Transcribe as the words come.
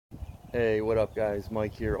Hey, what up guys?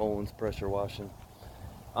 Mike here, Owens Pressure Washing.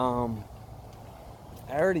 I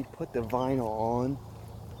already put the vinyl on,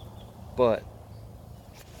 but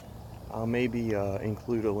I'll maybe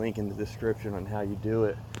include a link in the description on how you do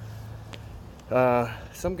it.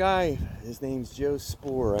 Some guy, his name's Joe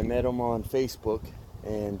Spoor. I met him on Facebook,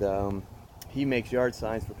 and he makes yard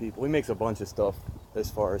signs for people. He makes a bunch of stuff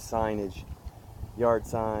as far as signage, yard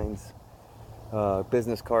signs,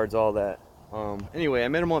 business cards, all that. Anyway, I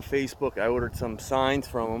met him on Facebook. I ordered some signs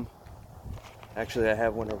from him. Actually, I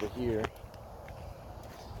have one over here,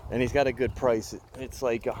 and he's got a good price. It's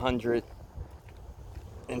like 100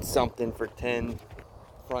 and something for 10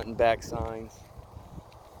 front and back signs.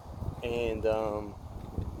 And you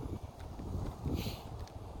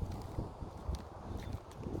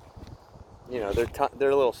know, they're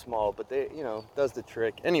a little small, but they, you know, does the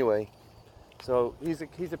trick. Anyway, so he's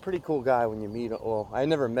a pretty cool guy when you meet him. Well, I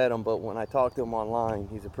never met him, but when I talked to him online,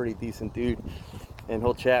 he's a pretty decent dude, and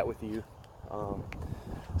he'll chat with you.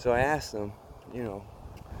 So I asked him, you know,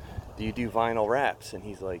 do you do vinyl wraps? And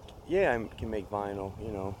he's like, yeah, I can make vinyl,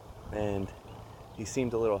 you know. And he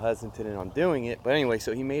seemed a little hesitant on doing it, but anyway,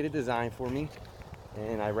 so he made a design for me,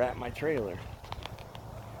 and I wrapped my trailer.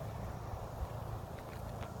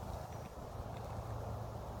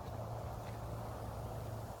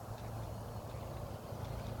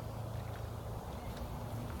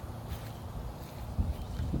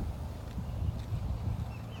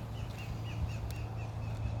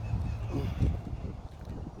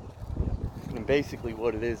 And basically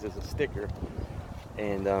what it is a sticker,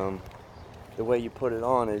 and the way you put it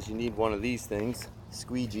on is you need one of these things,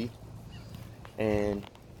 squeegee, and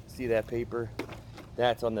see that paper?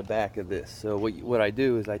 That's on the back of this. So what I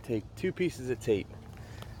do is I take two pieces of tape.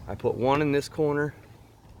 I put one in this corner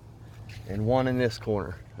and one in this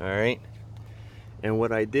corner, all right? And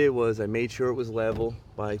what I did was I made sure it was level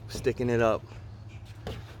by sticking it up.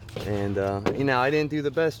 And you know, I didn't do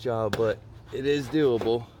the best job, but it is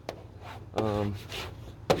doable. Some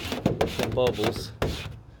bubbles.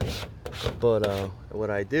 But what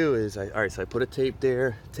I do is, all right, so I put a tape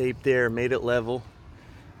there, made it level,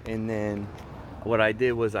 and then what I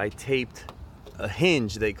did was I taped a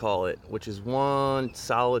hinge, they call it, which is one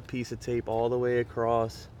solid piece of tape all the way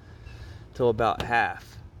across till about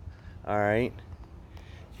half. All right,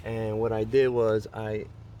 and what I did was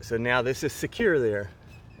so now this is secure there,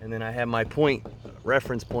 and then I have my point,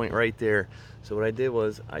 reference point right there. So what I did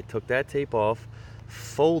was I took that tape off,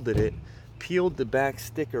 folded it, peeled the back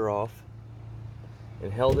sticker off,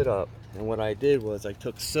 and held it up. And what I did was I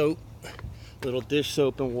took soap, little dish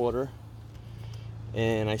soap and water,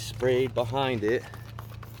 and I sprayed behind it.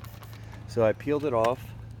 So I peeled it off,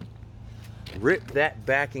 ripped that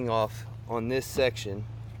backing off on this section,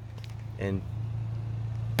 and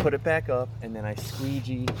put it back up, and then I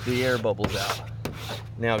squeegeed the air bubbles out.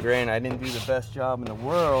 Now granted, I didn't do the best job in the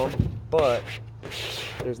world, but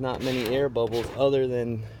there's not many air bubbles other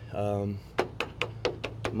than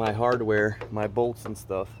my hardware, my bolts and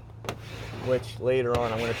stuff, which later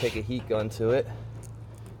on I'm going to take a heat gun to it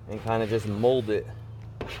and kind of just mold it,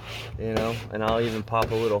 you know, and I'll even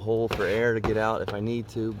pop a little hole for air to get out if I need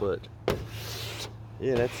to. But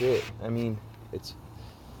yeah, that's it. I mean, it's,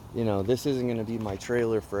 you know, this isn't going to be my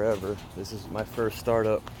trailer forever. This is my first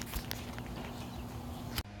startup.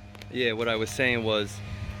 Yeah, what I was saying was,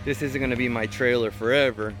 this isn't going to be my trailer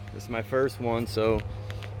forever. This is my first one, so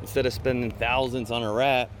instead of spending thousands on a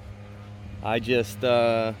wrap, I just,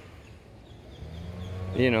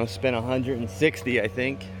 you know, spent 160, I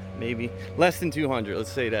think, maybe less than 200, let's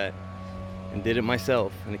say that, and did it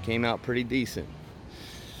myself, and it came out pretty decent.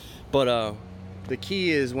 But the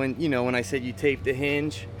key is when, you know, when I said you tape the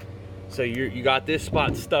hinge, so you got this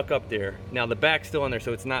spot stuck up there. Now the back's still on there,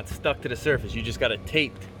 so it's not stuck to the surface. You just got to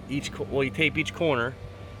tape you tape each corner,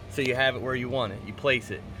 so you have it where you want it. You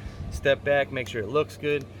place it, step back, make sure it looks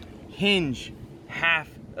good, hinge half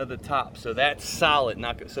of the top, so that's solid,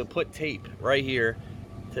 not good. So put tape right here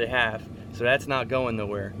to half, so that's not going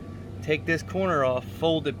nowhere. Take this corner off,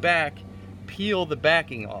 fold it back, peel the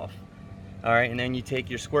backing off. All right, and then you take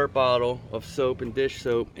your squirt bottle of soap and dish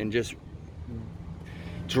soap and just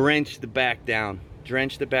drench the back down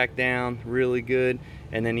really good,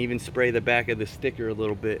 and then even spray the back of the sticker a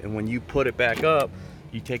little bit. And when you put it back up,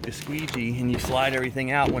 you take the squeegee and you slide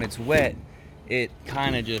everything out. When it's wet, it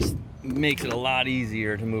kind of just makes it a lot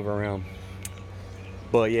easier to move around.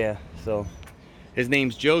 But yeah, so his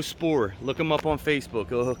name's Joe Spoor. Look him up on Facebook,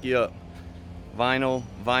 he'll hook you up.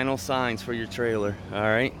 Vinyl signs for your trailer. All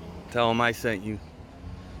right, tell him I sent you.